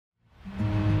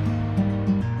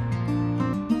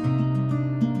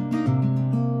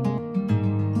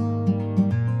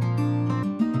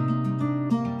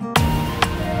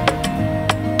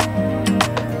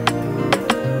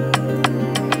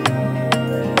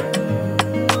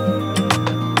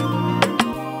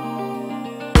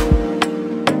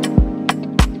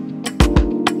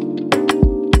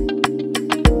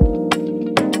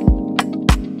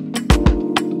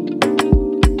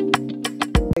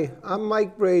I'm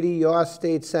Mike Brady, your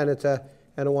state senator,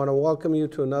 and I want to welcome you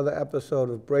to another episode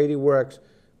of Brady Works.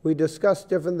 We discuss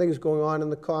different things going on in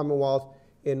the Commonwealth,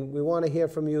 and we want to hear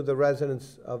from you, the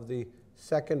residents of the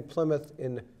 2nd Plymouth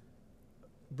in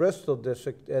Bristol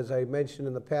district. As I mentioned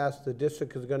in the past, the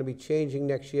district is going to be changing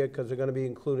next year because they're going to be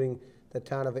including the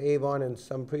town of Avon and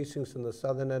some precincts in the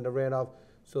southern end of Randolph.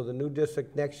 So the new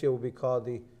district next year will be called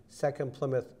the 2nd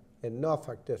Plymouth in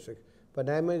Norfolk district. But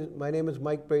my name is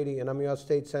Mike Brady, and I'm your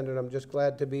state senator. I'm just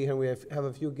glad to be here. We have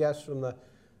a few guests from the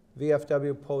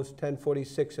VFW Post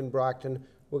 1046 in Brockton.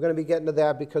 We're going to be getting to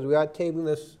that because we are tabling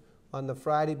this on the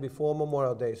Friday before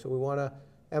Memorial Day. So we want to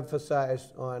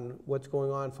emphasize on what's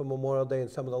going on for Memorial Day and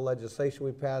some of the legislation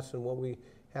we passed and what we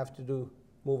have to do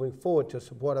moving forward to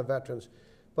support our veterans.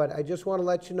 But I just want to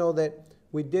let you know that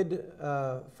we did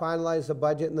finalize the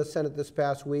budget in the Senate this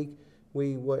past week.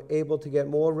 We were able to get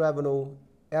more revenue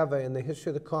ever in the history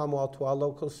of the Commonwealth to our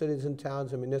local cities and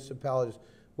towns and municipalities,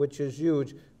 which is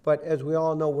huge. But as we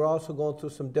all know, we're also going through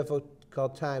some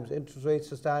difficult times. Interest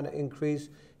rates are starting to increase.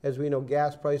 As we know,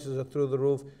 gas prices are through the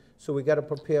roof. So we got to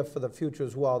prepare for the future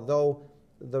as well. Though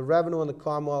the revenue in the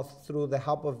Commonwealth through the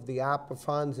help of the ARPA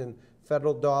funds and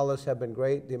federal dollars have been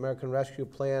great, the American Rescue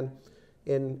Plan,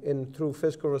 and through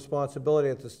fiscal responsibility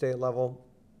at the state level.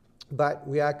 But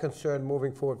we are concerned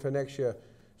moving forward for next year.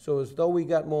 So as though we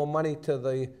got more money to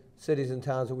the cities and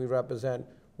towns that we represent,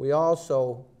 we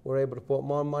also were able to put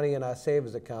more money in our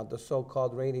savings account, the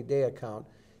so-called rainy day account.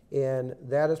 And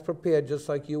that is prepared just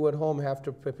like you at home have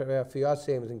to prepare for your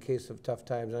savings in case of tough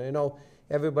times. And I know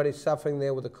everybody's suffering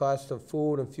there with the cost of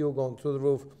food and fuel going through the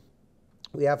roof.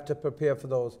 We have to prepare for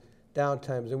those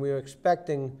downtimes. And we are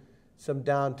expecting some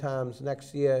downtimes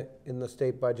next year in the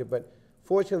state budget. But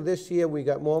fortunately this year we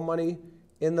got more money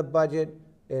in the budget,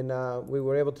 and we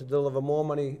were able to deliver more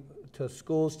money to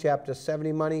schools, Chapter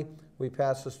 70 money. We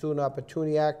passed the Student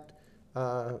Opportunity Act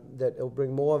that will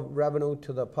bring more revenue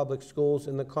to the public schools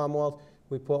in the Commonwealth.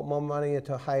 We put more money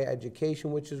into higher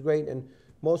education, which is great. And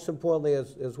most importantly,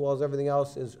 as well as everything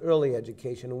else, is early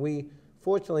education. And we,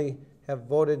 fortunately, have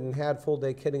voted and had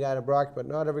full-day kindergarten in Brockton, but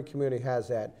not every community has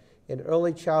that. And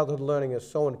early childhood learning is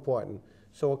so important.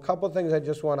 So a couple of things I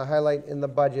just want to highlight in the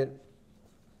budget.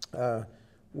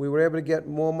 We were able to get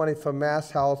more money for Mass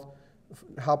Health,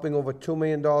 helping over $2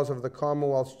 million of the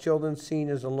Commonwealth's children,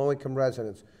 seniors, and low-income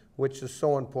residents, which is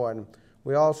so important.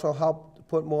 We also helped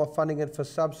put more funding in for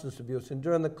substance abuse. And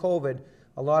during the COVID,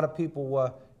 a lot of people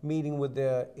were meeting with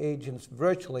their agents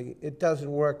virtually. It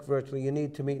doesn't work virtually. You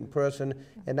need to meet in person.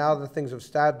 And now that things have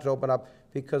started to open up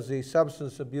because the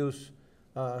substance abuse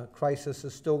crisis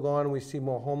is still going. We see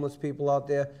more homeless people out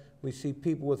there. We see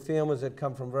people with families that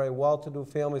come from very well-to-do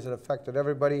families that affected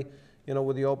everybody, you know,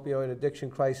 with the opioid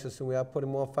addiction crisis, and we are putting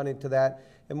more funding to that,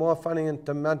 and more funding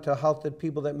into mental health that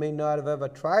people that may not have ever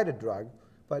tried a drug,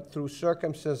 but through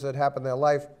circumstances that happen in their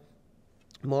life,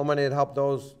 more money to help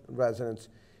those residents.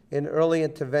 In early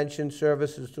intervention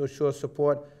services to assure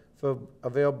support for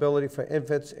availability for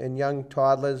infants and young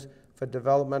toddlers for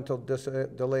developmental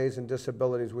delays and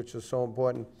disabilities, which is so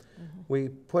important. We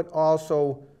put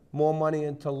also more money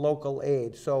into local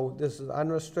aid. So this is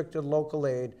unrestricted local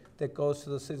aid that goes to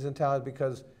the cities and towns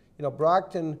because, you know,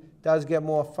 Brockton does get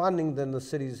more funding than the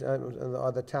cities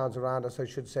or the towns around us, I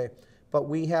should say. But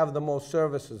we have the most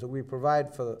services that we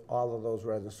provide for all of those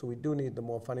residents, so we do need the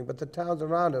more funding. But the towns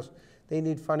around us, they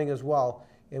need funding as well.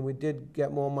 And we did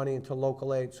get more money into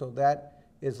local aid, so that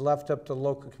is left up to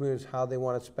local communities how they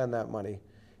want to spend that money.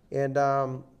 And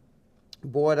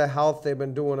Board of Health, they've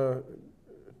been doing a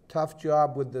tough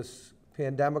job with this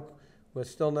pandemic. We're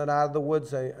still not out of the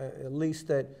woods, at least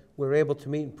that we're able to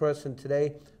meet in person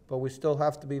today, but we still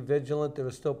have to be vigilant. There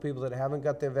are still people that haven't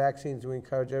got their vaccines. We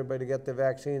encourage everybody to get their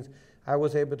vaccines. I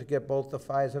was able to get both the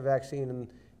Pfizer vaccine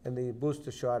and the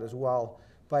booster shot as well.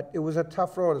 But it was a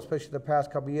tough road, especially the past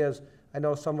couple of years. I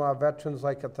know some of our veterans,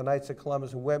 like at the Knights of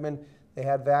Columbus and Whitman, they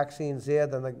had vaccines there,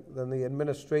 then the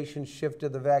administration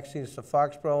shifted the vaccines to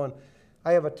Foxborough, and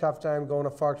I have a tough time going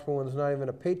to Foxborough when there's not even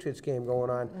a Patriots game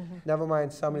going on. Never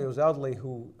mind somebody who's elderly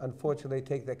who, unfortunately,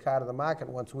 take their car to the market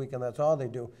once a week and that's all they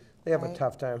do. They have a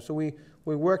tough time. So we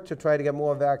work to try to get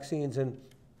more vaccines. And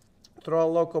through our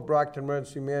local Brockton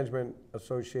Emergency Management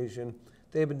Association,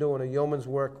 they've been doing a yeoman's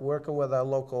work, working with our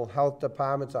local health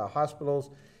departments, our hospitals,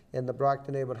 and the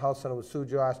Brockton Neighborhood Health Center with Sue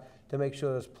Joss to make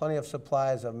sure there's plenty of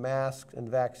supplies of masks and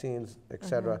vaccines, et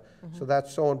cetera. So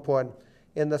that's so important.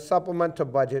 In the supplemental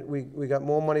budget, we got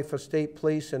more money for state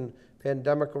police and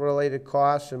pandemic-related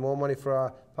costs and more money for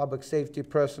our public safety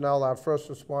personnel. Our first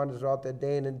responders are out there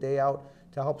day in and day out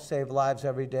to help save lives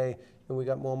every day, and we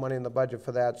got more money in the budget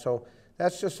for that. So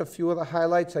that's just a few of the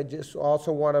highlights. I just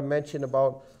also want to mention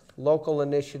about local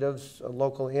initiatives,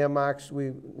 local earmarks.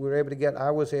 We were able to get,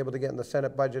 I was able to get in the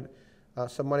Senate budget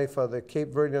some money for the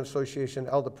Cape Verdean Association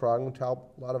Elder Program to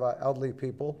help a lot of our elderly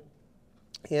people.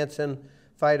 Hanson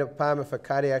Fire Department for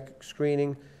cardiac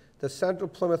screening. The Central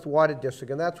Plymouth Water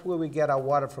District, and that's where we get our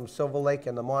water from Silver Lake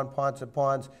and the Montponset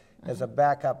Ponds as a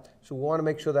backup. So we want to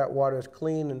make sure that water is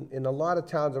clean. And in a lot of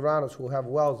towns around us who have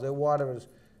wells, their water is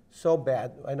so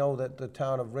bad. I know that the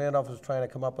town of Randolph is trying to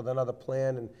come up with another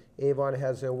plan, and Avon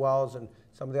has their wells, and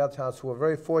some of the other towns. So we're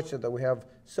very fortunate that we have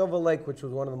Silver Lake, which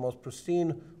was one of the most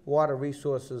pristine water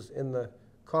resources in the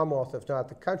Commonwealth, if not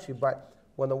the country. But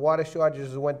when the water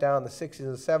shortages went down in the 60s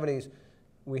and 70s,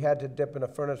 we had to dip into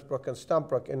Furnace Brook and Stump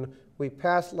Brook, and we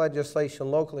passed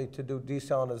legislation locally to do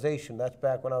desalinization. That's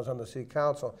back when I was on the city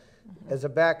council, as a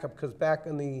backup, because back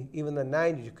in even the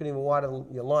 90s, you couldn't even water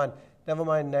your lawn. Never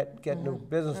mind that get new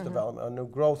business development or new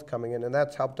growth coming in, and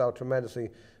that's helped out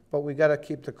tremendously. But we got to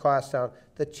keep the costs down.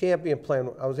 The Champion Plan,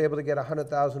 I was able to get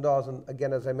 $100,000, and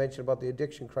again, as I mentioned about the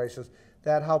addiction crisis,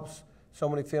 that helps so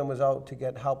many families out to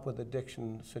get help with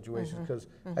addiction situations, because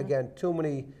again, too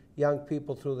many young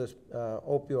people through this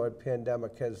opioid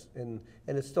pandemic and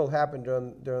it still happened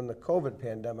during the COVID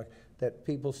pandemic, that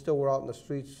people still were out in the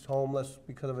streets homeless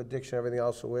because of addiction and everything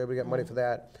else, so we were able to get money for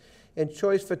that. And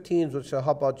Choice for Teens, which will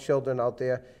help out children out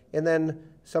there, and then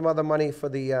some other money for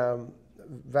the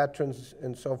veterans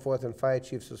and so forth, and fire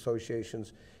chiefs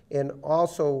associations, and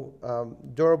also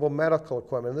durable medical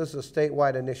equipment. This is a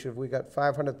statewide initiative. We got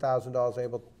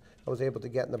 $500,000 I was able to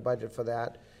get in the budget for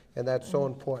that, and that's so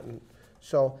important.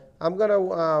 So I'm going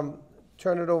to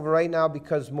turn it over right now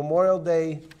because Memorial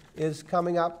Day is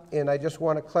coming up, and I just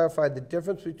want to clarify the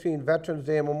difference between Veterans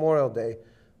Day and Memorial Day.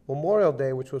 Memorial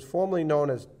Day, which was formerly known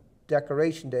as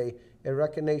Decoration Day, in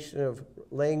recognition of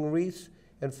laying wreaths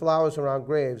and flowers around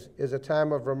graves, is a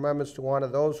time of remembrance to honor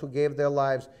those who gave their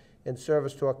lives in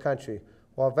service to our country.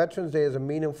 While Veterans Day is a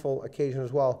meaningful occasion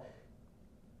as well,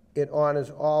 it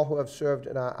honors all who have served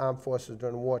in our armed forces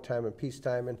during wartime and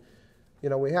peacetime. And, you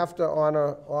know, we have to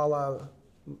honor all our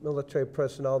military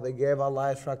personnel. They gave our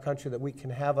lives for our country, that we can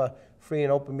have a free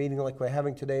and open meeting like we're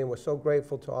having today, and we're so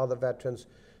grateful to all the veterans.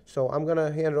 So I'm going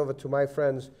to hand it over to my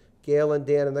friends, Gail and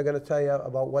Dan, and they're going to tell you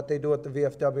about what they do at the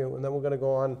VFW, and then we're going to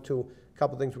go on to a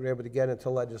couple things we were able to get into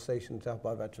legislation to help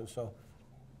our veterans. So,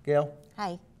 Gail?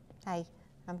 Hi. Hi.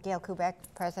 I'm Gail Kubek,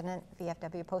 President,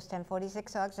 VFW Post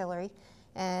 1046 Auxiliary,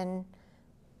 and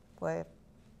we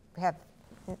have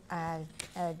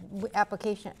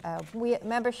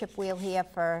membership wheel here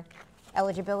for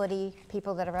eligibility.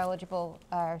 People that are eligible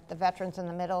are the veterans in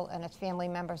the middle, and it's family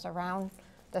members around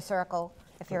the circle.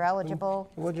 If you're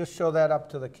eligible, we'll just show that up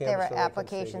to the camera. There are so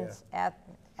applications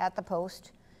at the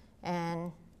post,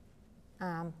 and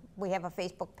we have a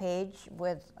Facebook page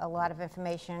with a lot of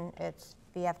information. It's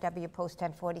VFW Post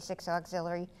 1046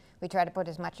 Auxiliary. We try to put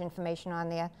as much information on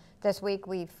there. This week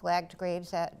we flagged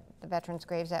graves at the veterans'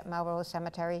 graves at Melrose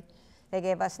Cemetery. They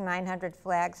gave us 900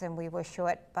 flags, and we were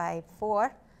short by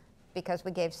 4 because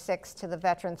we gave 6 to the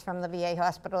veterans from the VA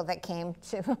hospital that came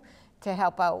to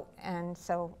help out. And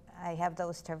so I have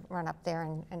those to run up there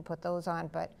and put those on.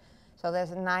 But so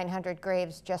there's 900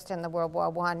 graves just in the World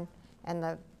War I, and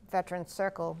the Veterans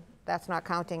Circle, that's not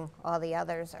counting all the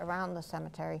others around the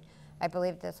cemetery. I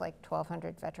believe there's like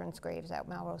 1,200 veterans' graves at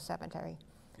Melrose Cemetery.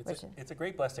 It's a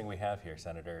great blessing we have here,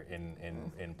 Senator,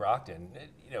 in Brockton.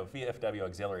 You know, VFW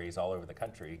auxiliaries all over the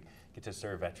country get to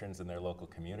serve veterans in their local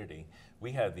community.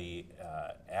 We have the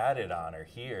added honor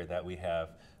here that we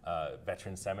have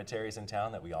veteran cemeteries in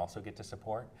town that we also get to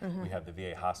support. We have the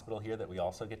VA hospital here that we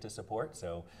also get to support.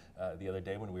 So the other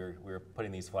day when we were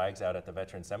putting these flags out at the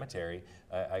veteran cemetery,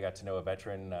 I got to know a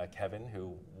veteran, Kevin,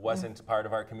 who wasn't part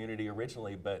of our community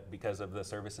originally, but because of the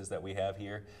services that we have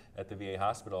here at the VA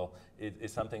hospital,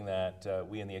 it's something that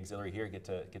we in the auxiliary here get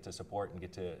to support and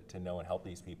get to know and help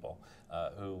these people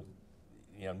who,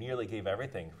 you know, nearly gave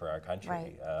everything for our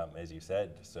country, as you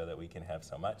said, so that we can have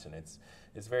so much. And it's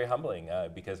very humbling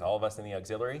because all of us in the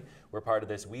auxiliary, we're part of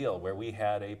this wheel where we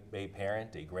had a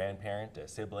parent, a grandparent, a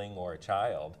sibling, or a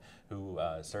child who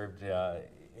served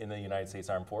in the United States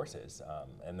Armed Forces.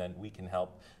 And then we can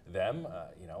help them.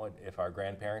 You know, if our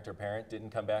grandparent or parent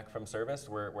didn't come back from service,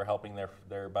 we're helping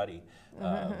their buddy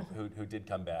who did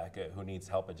come back, who needs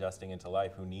help adjusting into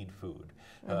life, who need food,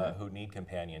 who need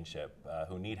companionship,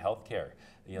 who need health care.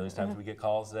 You know, there's times we get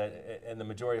calls that, and the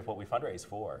majority of what we fundraise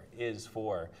for is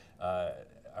for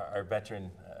our veteran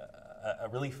a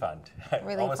relief fund. I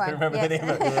almost couldn't remember the name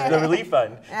of it. The relief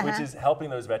fund, which is helping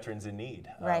those veterans in need,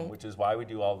 which is why we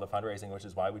do all the fundraising, which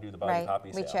is why we do the body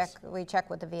copy sales. We check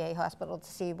with the VA hospital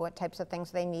to see what types of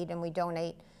things they need, and we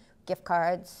donate gift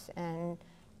cards and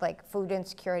like food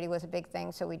insecurity was a big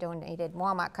thing, so we donated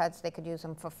Walmart cards. They could use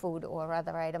them for food or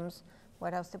other items.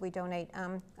 What else did we donate?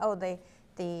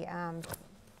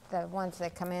 The ones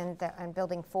that come in on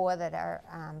Building 4 that are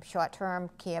short-term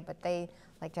care, but they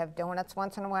like to have donuts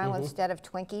once in a while instead of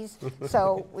Twinkies.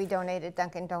 So we donated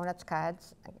Dunkin' Donuts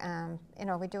cards. You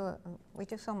know, we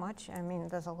do so much. I mean,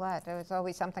 there's a lot. There's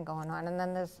always something going on. And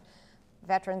then there's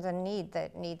veterans in need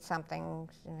that need something.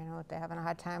 You know, they're having a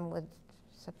hard time with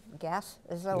gas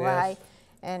is a lie.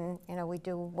 And, you know, we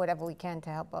do whatever we can to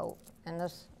help out. And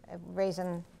this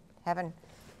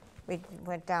we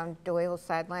went down Doyle's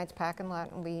Sidelines parking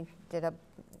lot and we did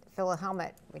fill a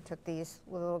helmet. We took these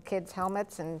little kids'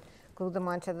 helmets and glued them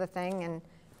onto the thing and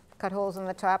cut holes in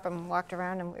the top and walked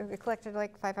around, and we collected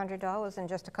like $500 in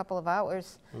just a couple of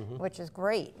hours, which is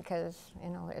great because, you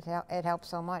know, it helps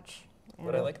so much.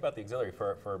 What I like about the auxiliary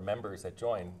for members that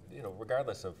join, you know,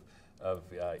 regardless of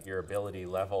your ability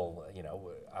level, you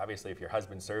know, obviously if your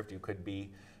husband served, you could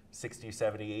be 60,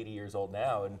 70, 80 years old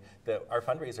now, and our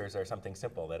fundraisers are something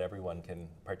simple that everyone can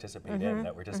participate in,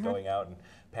 that we're just going out and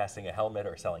passing a helmet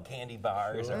or selling candy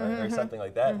bars or something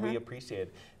like that. We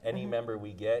appreciate any member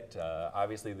we get.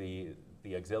 Obviously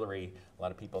the auxiliary, a lot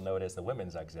of people know it as the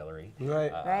Women's Auxiliary.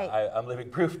 Right. I'm living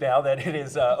proof now that it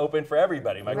is open for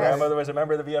everybody. My grandmother was a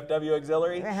member of the VFW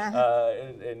Auxiliary,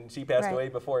 and she passed away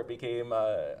before it became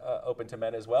open to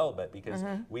men as well, but because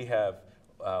we have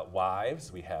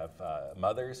wives, we have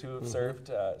mothers who have served,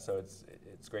 so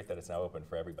it's great that it's now open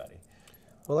for everybody.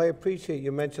 Well, I appreciate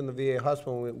you mentioned the VA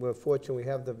hospital. We're fortunate we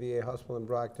have the VA hospital in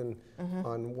Brockton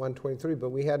on 123, but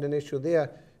we had an issue there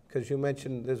because you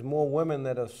mentioned there's more women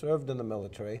that have served in the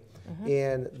military,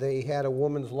 and they had a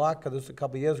women's locker. This was a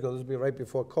couple of years ago. This would be right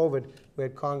before COVID. We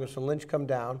had Congressman Lynch come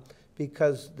down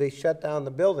because they shut down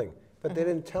the building, but they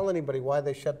didn't tell anybody why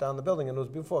they shut down the building, and it was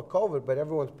before COVID, but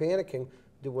everyone's panicking.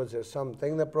 Was there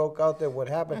something that broke out there? What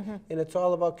happened? And it's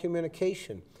all about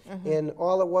communication. And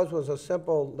all it was a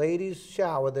simple ladies'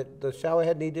 shower that the shower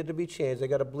head needed to be changed. They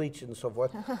got to bleach it and so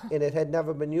forth. And it had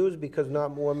never been used because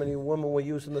not many women were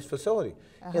using this facility.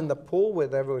 And the pool where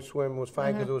they were swimming was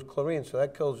fine because it was chlorine, so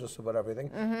that kills just about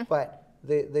everything. But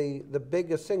the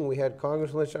biggest thing, we had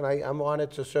Congressman Lynch, and I'm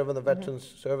honored to serve on the Veterans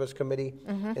Service Committee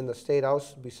in the State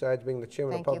House, besides being the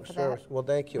chairman of Public Service. Well,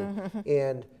 thank you.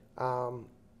 And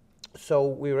so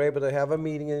we were able to have a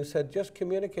meeting, and he said, just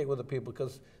communicate with the people,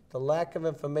 because the lack of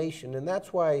information, and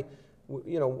that's why,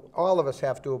 you know, all of us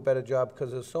have to do a better job,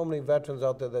 because there's so many veterans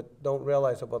out there that don't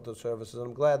realize about the services. And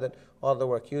I'm glad that all the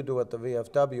work you do at the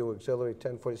VFW, Auxiliary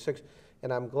 1046,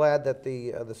 and I'm glad that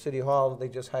the City Hall, they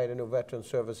just hired a new veteran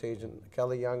service agent,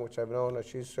 Kelly Young, which I've known her.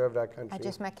 She's served our country. I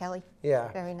just met Kelly.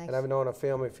 Yeah. Very nice. And I've known her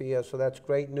family for years, so that's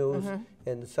great news.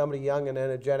 And somebody young and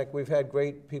energetic. We've had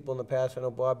great people in the past. I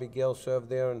know Bobby Gail served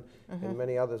there, and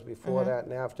many others before that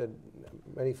and after,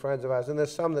 many friends of ours. And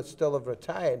there's some that still have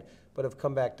retired but have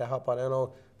come back to help out. I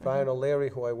know Brian O'Leary,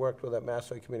 who I worked with at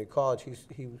Massachusetts Community College,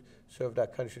 he served our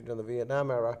country during the Vietnam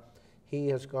era. He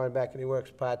has gone back and he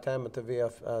works part-time at the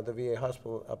VA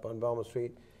hospital up on Belmont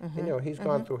Street. And, you know, he's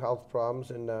gone through health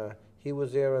problems, and he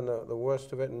was there in the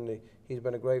worst of it, and he's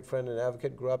been a great friend and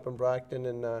advocate, grew up in Brockton,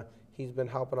 and he's been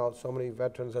helping out so many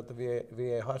veterans at the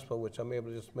VA hospital, which I'm able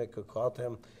to just make a call to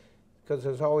him, because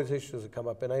there's always issues that come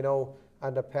up. And I know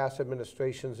under past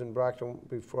administrations in Brockton,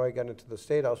 before I got into the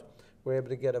State House, we were able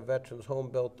to get a veterans home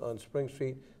built on Spring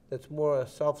Street that's more a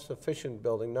self-sufficient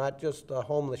building, not just a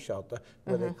homeless shelter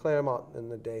where they clear them out in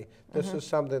the day. This is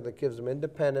something that gives them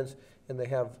independence, and they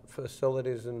have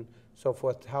facilities and so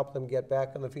forth to help them get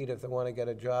back on the feet if they want to get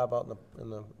a job out in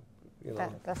the you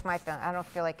know. That's my feeling. I don't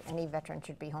feel like any veteran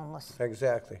should be homeless.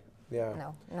 Exactly. Yeah.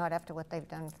 No, not after what they've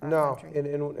done for our No,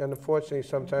 country. and unfortunately,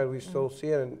 sometimes we still see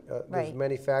it, and there's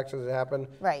many factors that happen.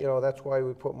 Right. You know, that's why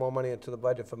we put more money into the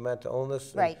budget for mental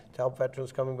illness and to help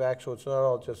veterans coming back, so it's not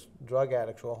all just drug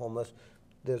addicts who are homeless.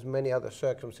 There's many other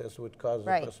circumstances which causes a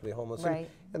person to be homeless.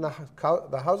 And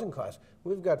the housing costs.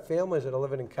 We've got families that are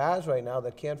living in cars right now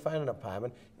that can't find an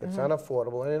apartment. It's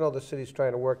unaffordable. And I know the city's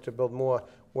trying to work to build more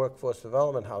workforce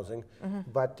development housing,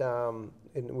 but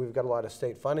and we've got a lot of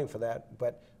state funding for that.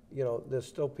 But you know, there's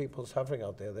still people suffering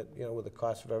out there that, you know, with the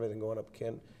cost of everything going up,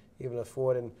 can't even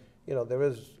afford. And, you know, there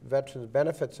is veterans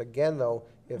benefits, again, though,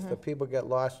 if the people get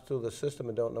lost through the system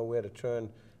and don't know where to turn.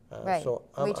 So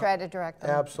we try to direct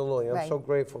them. Absolutely. I'm so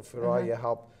grateful for all your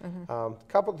help. A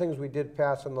couple of things we did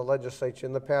pass in the legislature.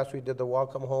 In the past, we did the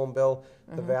Welcome Home Bill,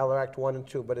 the Valor Act 1 and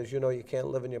 2, but as you know, you can't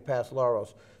live in your past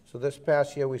laurels. So this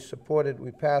past year, we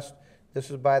passed, this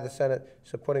is by the Senate,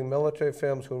 supporting military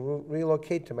families who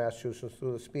relocate to Massachusetts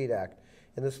through the SPEED Act.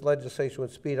 And this legislation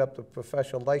would speed up the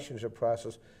professional licensure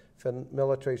process for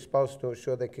military spouses to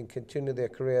ensure they can continue their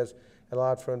careers, and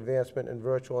allowed for advancement in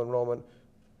virtual enrollment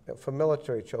for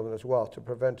military children as well, to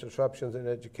prevent disruptions in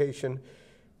education,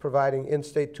 providing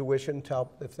in-state tuition to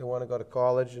help if they want to go to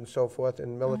college and so forth,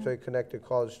 and military-connected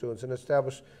college students, and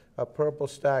establish a Purple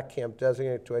Star Camp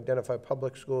designated to identify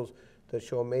public schools that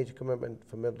show a major commitment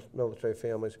for military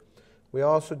families. We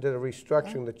also did a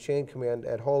restructuring the chain command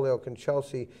at Holyoke and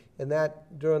Chelsea, and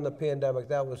that, during the pandemic,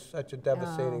 that was such a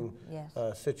devastating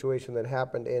situation that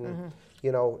happened, and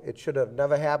you know, it should have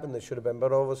never happened. There should have been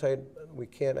better oversight. We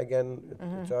can't, again,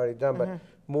 it's already done, but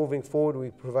moving forward, we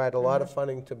provide a lot of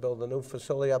funding to build a new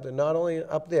facility up there, not only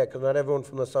up there, because not everyone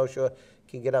from the South Shore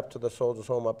can get up to the Soldiers'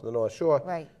 Home up in the North Shore,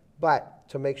 Right. but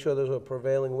to make sure there's a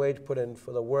prevailing wage put in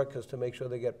for the workers, to make sure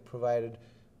they get provided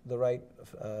the right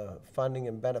funding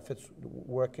and benefits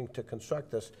working to construct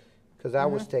this, because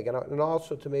that was taken out, and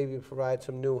also to maybe provide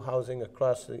some new housing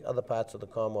across the other parts of the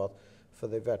Commonwealth for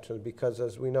the veterans, because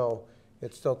as we know,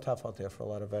 it's still tough out there for a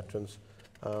lot of veterans.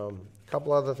 A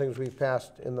couple other things we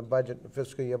passed in the budget, the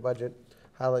fiscal year budget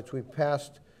highlights. We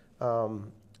passed a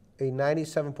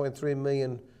 $97.3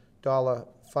 million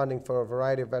funding for a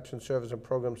variety of veteran service and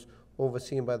programs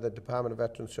overseen by the Department of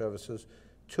Veteran Services.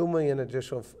 $2 million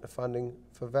additional funding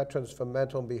for veterans for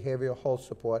mental and behavioral health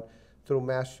support through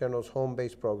Mass General's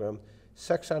home-based program.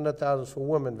 $600,000 for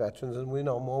women veterans, and we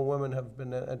know more women have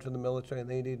been entering the military, and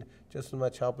they need just as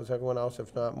much help as everyone else,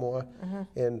 if not more.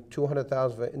 And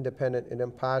 $200,000 for independent and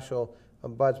impartial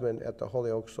ombudsman at the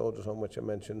Holyoke Soldiers' Home, which I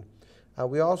mentioned.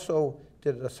 We also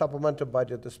did a supplemental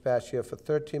budget this past year for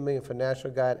 $13 million for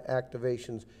National Guard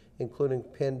activations, including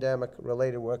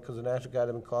pandemic-related work, because the National Guard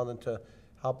have been called in to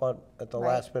help out at the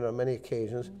last minute on many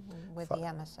occasions. With the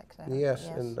MS6. Yes,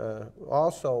 and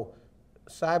also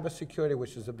cybersecurity,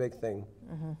 which is a big thing.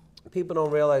 People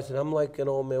don't realize that I'm like an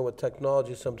old man with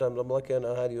technology sometimes. I'm lucky I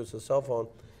know how to use a cell phone.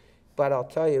 But I'll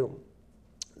tell you,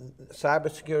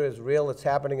 cybersecurity is real, it's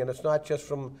happening, and it's not just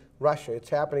from Russia. It's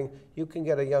happening. You can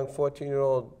get a young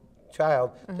 14-year-old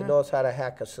child that knows how to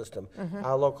hack a system.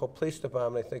 Our local police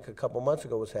department, I think a couple months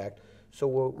ago, was hacked.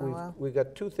 So we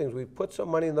got two things. We put some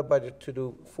money in the budget to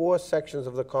do 4 sections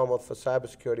of the Commonwealth for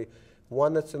cybersecurity.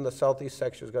 One that's in the southeast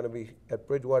section is going to be at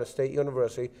Bridgewater State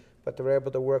University, but they're able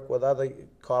to work with other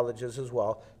colleges as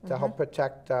well to help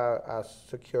protect our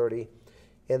security.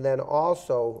 And then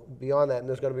also, beyond that, and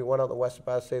there's going to be one out in the western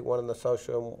part of the state, one in the South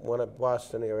Shore, and one at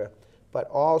Boston area, but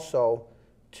also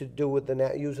to do with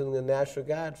using the National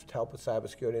Guard to help with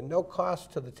cybersecurity. And no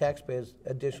cost to the taxpayers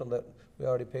additional that we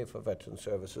already pay for veteran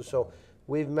services. So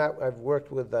we've met, I've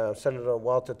worked with Senator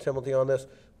Walter Timothy on this.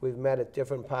 We've met at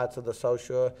different parts of the South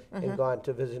Shore and gone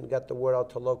to visit and got the word out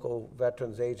to local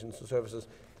veterans agents and services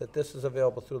that this is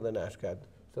available through the National Guard.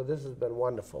 So this has been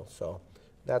wonderful. So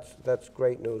that's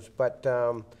great news. But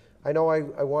I know I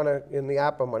want to, and the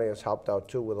APA money has helped out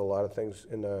too with a lot of things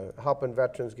in helping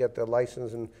veterans get their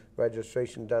license and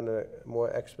registration done in a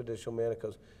more expeditious manner,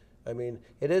 because I mean,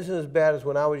 it isn't as bad as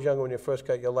when I was younger, when you first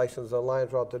got your license, the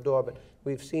lines were out the door, but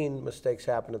we've seen mistakes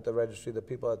happen at the registry, that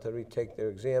people have to retake their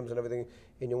exams and everything,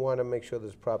 and you want to make sure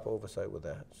there's proper oversight with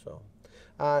that. So,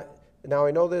 now I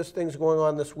know there's things going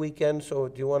on this weekend, so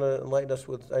do you want to enlighten us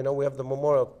with, I know we have the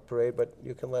Memorial Parade, but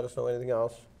you can let us know anything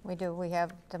else. We do. We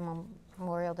have the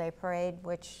Memorial Day Parade,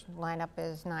 which lineup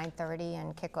is 9:30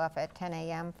 and kickoff at 10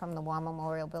 a.m. from the War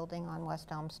Memorial Building on West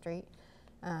Elm Street.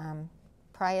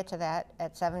 Prior to that,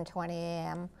 at 7:20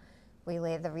 a.m., we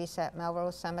lay the wreaths at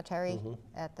Melrose Cemetery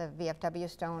at the VFW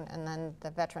Stone, and then the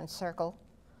Veterans Circle,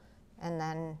 and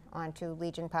then onto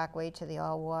Legion Parkway to the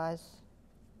All Wars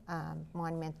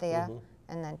Monument there,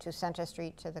 and then to Center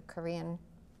Street to the Korean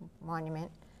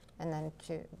Monument, and then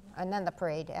the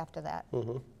parade after that.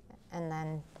 And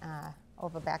then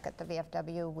over back at the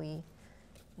VFW, we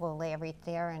will lay a wreath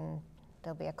there, and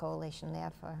there'll be a coalition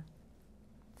there for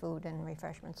food and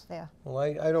refreshments there. Well,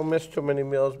 I don't miss too many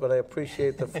meals, but I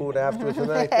appreciate the food afterwards.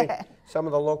 And I think some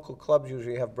of the local clubs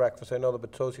usually have breakfast. I know the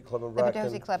Potosi Club in Brockton. The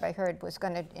Potosi Club, I heard, was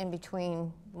going to, in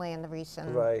between laying the wreaths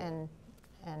and,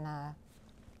 and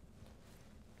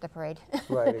the parade.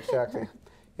 Right, exactly.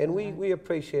 And we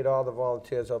appreciate all the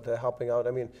volunteers out there helping out.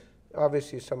 I mean,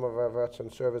 obviously some of our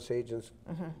veteran service agents,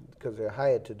 because they're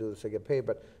hired to do this, they get paid,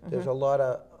 but there's a lot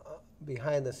of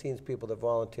behind-the-scenes people that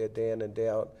volunteer day in and day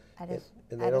out. I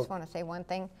just want to say one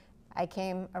thing. I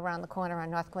came around the corner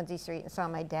on North Quincy Street and saw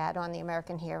my dad on the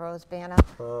American Heroes banner.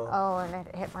 Oh, and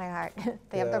it hit my heart.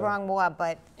 They have the wrong war,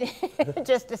 but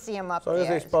just to see him up there. As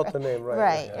long as they spelled the name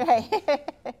right.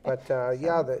 Right. But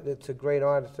yeah, it's a great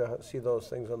honor to see those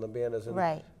things on the banners.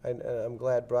 And I'm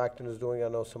glad Brockton is doing it. I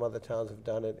know some other towns have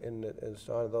done it, and it's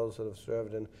honor those that have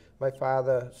served. And my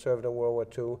father served in World War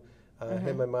II.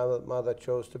 Him and my mother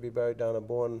chose to be buried down at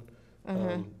Bourne,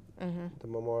 the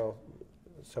Memorial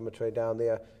Cemetery down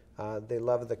there. They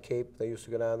loved the Cape. They used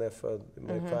to go down there for,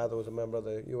 my father was a member of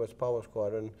the U.S. Power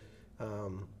Squadron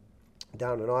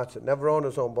down in Oxford. Never owned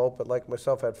his own boat, but like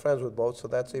myself, had friends with boats, so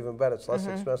that's even better. It's less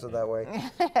expensive that way.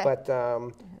 But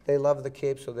they love the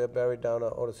Cape, so they're buried down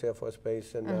at Otis Air Force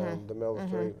Base and the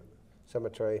military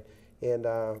cemetery. And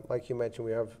like you mentioned,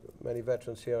 we have many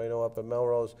veterans here. I know up at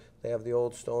Melrose, they have the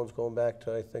old stones going back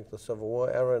to, I think, the Civil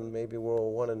War era and maybe World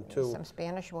War I and II. Some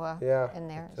Spanish War in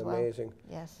there it's as well. amazing.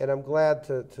 Yes. And I'm glad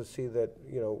to see that,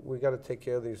 you know, we got to take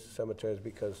care of these cemeteries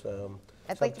because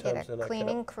I'd like to sometimes get they're a not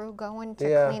cleaning crew going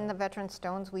to clean the veteran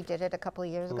stones. We did it a couple of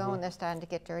years ago, Mm-hmm. and they're starting to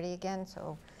get dirty again,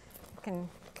 so you can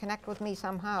connect with me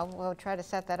somehow. We'll try to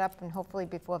set that up, and hopefully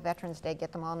before Veterans Day,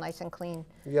 get them all nice and clean.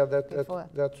 Yeah, before.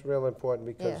 that's real important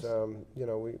because, Yes. you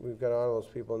know, we've got all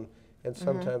those people, and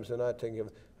sometimes they're not taking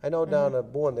of. I know down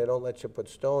at Bourne, they don't let you put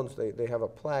stones. They have a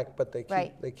plaque, but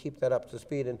they keep that up to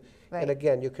speed. And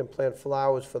again, you can plant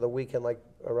flowers for the weekend, like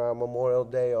around Memorial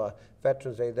Day or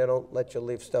Veterans Day. They don't let you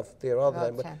leave stuff there all the All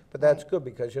time. the time, But that's right. good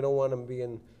because you don't want them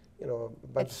being, you know, a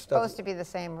bunch It's of stuff. supposed to be the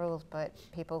same rules, but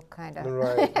people kind of...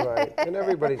 Right. And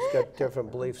everybody's got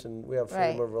different beliefs, and we have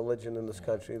freedom Right. of religion in this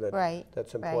country that's right,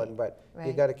 important. But you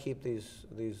right. got to keep these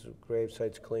grave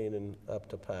sites clean and up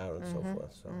to par and so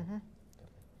forth. So.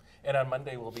 And on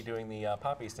Monday, we'll be doing the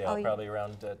poppy sale, probably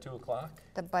around 2 o'clock.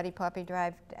 The Buddy Poppy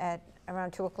Drive at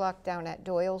around 2 o'clock down at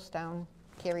Doyle's, down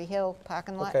Cary Hill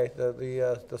parking lot. Okay,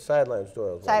 the sidelines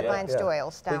Doyle's. Sidelines Yeah.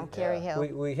 Doyle's down We- Cary Hill.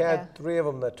 We had 3 of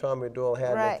them that Tommy Doyle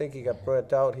had, and I Right. think he got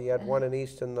burnt out. He had one in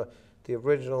Easton, the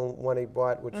original one he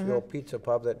bought, which the old pizza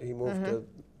pub that he moved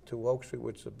to Oak Street,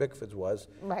 which the Bickfords was.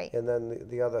 Right. And then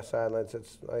the other sidelines,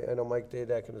 I know Mike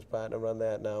Dadek and his partner run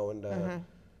that now, and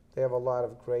they have a lot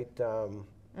of great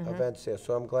events there,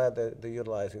 so I'm glad that they're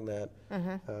utilizing that.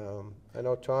 I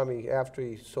know Tommy, after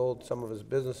he sold some of his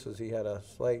businesses, he had a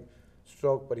slight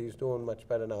stroke, but he's doing much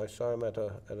better now. I saw him at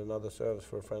another service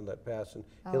for a friend that passed, and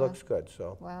he looks good.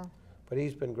 So, Wow. but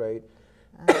he's been great.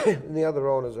 And the other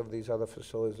owners of these other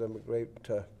facilities have been great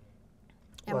to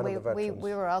And honor the veterans.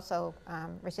 we were also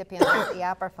recipients of the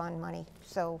opera fund money,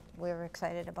 so we were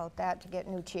excited about that, to get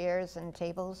new chairs and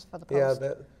tables for the post.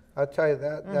 Yeah, I'll tell you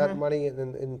that money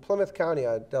in Plymouth County,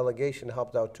 our delegation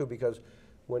helped out too, because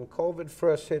when COVID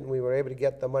first hit and we were able to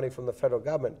get the money from the federal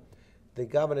government, the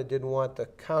governor didn't want the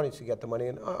counties to get the money.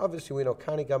 And obviously we know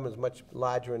county government is much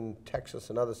larger in Texas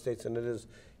and other states than it is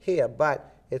here,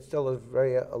 but it still is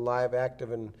very alive,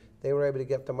 active, and they were able to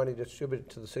get the money distributed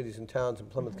to the cities and towns in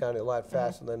Plymouth County a lot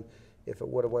faster than if it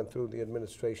would have went through the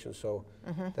administration. So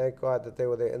thank God that they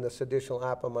were there. And this additional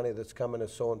ARPA money that's coming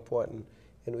is so important.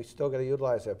 And we still got to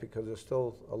utilize that because there's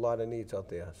still a lot of needs out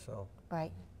there. So,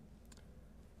 Right.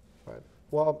 right.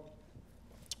 Well,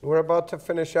 we're about to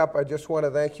finish up. I just want to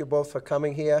thank you both for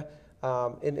coming here.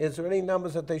 And is there any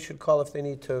numbers that they should call if they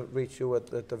need to reach you at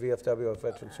the VFW or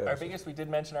Veteran Services? Our biggest, we did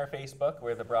mention our Facebook.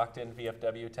 We're the Brockton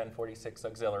VFW 1046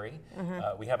 Auxiliary.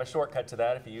 We have a shortcut to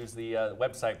that if you use the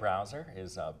website browser,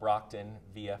 is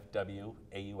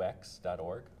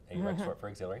BrocktonVFWAUX.org. AUX short for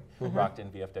auxiliary,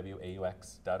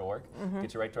 BrocktonVFWAUX.org.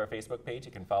 Gets you right to our Facebook page.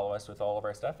 You can follow us with all of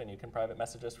our stuff, and you can private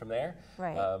message us from there.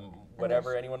 Right.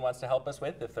 Whatever anyone wants to help us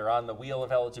with, if they're on the wheel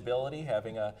of eligibility,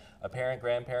 having a parent,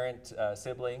 grandparent,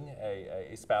 sibling,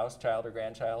 a spouse, child, or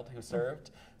grandchild who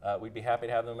served, we'd be happy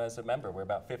to have them as a member. We're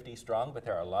about 50 strong, but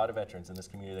there are a lot of veterans in this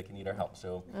community that can need our help,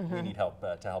 so we need help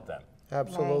to help them.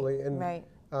 Absolutely. Right, And right.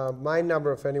 my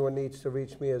number, if anyone needs to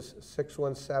reach me, is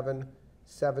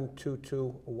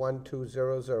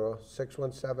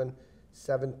 617-722-1200,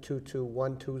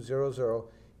 617-722-1200.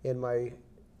 And my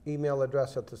email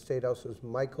address at the State House is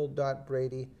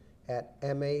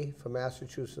michael.brady@ma for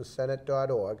Massachusetts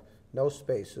Senate.org, no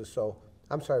spaces, so,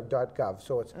 I'm sorry, .gov.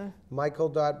 So it's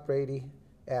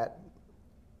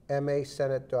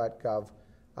michael.brady@masenate.gov.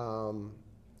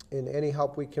 In any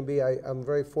help we can be, I'm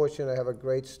very fortunate. I have a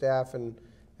great staff, and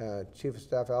Chief of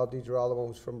Staff Al DiGirolamo,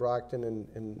 who's from Brockton,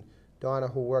 and Donna,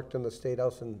 who worked in the State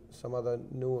House, and some other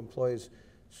new employees.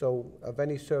 So of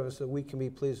any service that we can be,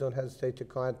 please don't hesitate to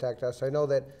contact us. I know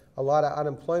that a lot of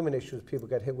unemployment issues people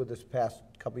got hit with this past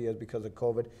couple of years because of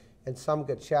COVID, and some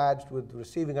get charged with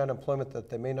receiving unemployment that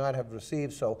they may not have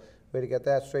received, so we had to get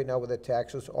that straightened out with their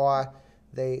taxes, or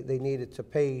they needed to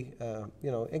pay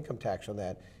income tax on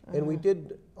that. And we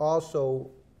did also,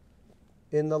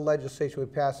 in the legislation we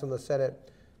passed in the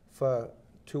Senate, for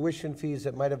tuition fees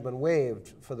that might have been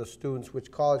waived for the students,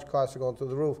 which college costs are going through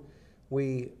the roof,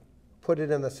 we put it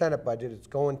in the Senate budget. It's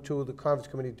going to the Conference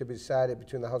Committee to be decided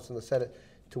between the House and the Senate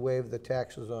to waive the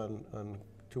taxes on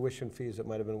tuition fees that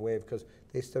might have been waived because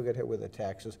they still get hit with their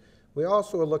taxes. We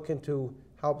also are looking to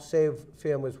help save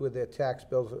families with their tax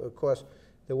bills. Of course,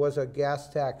 there was a gas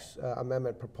tax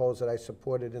amendment proposed that I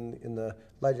supported in the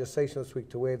legislation this week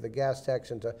to waive the gas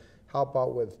tax and to help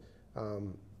out with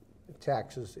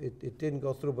taxes. It didn't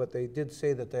go through, but they did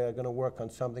say that they are going to work on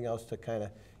something else to kind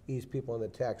of ease people on the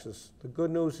taxes. The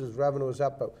good news is revenue is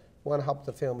up, but we want to help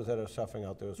the families that are suffering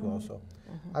out there as well. So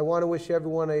I want to wish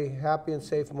everyone a happy and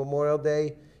safe Memorial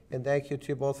Day, and thank you to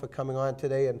you both for coming on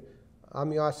today. And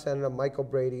I'm your Senator Michael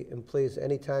Brady, and please,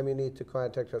 anytime you need to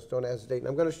contact us, don't hesitate. And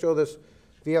I'm going to show this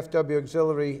VFW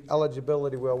Auxiliary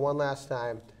eligibility wheel one last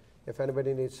time if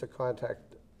anybody needs to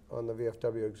contact on the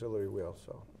VFW Auxiliary wheel.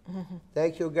 So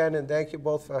thank you again, and thank you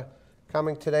both for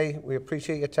coming today. We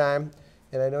appreciate your time,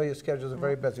 and I know your schedules are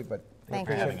very busy, but we Thank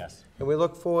you. appreciate Having it. us. And we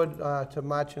look forward to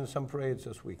marching some parades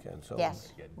this weekend. So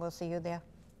Yes, Good. we'll see you there.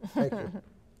 thank you.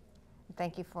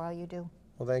 Thank you for all you do.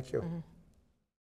 Well, thank you.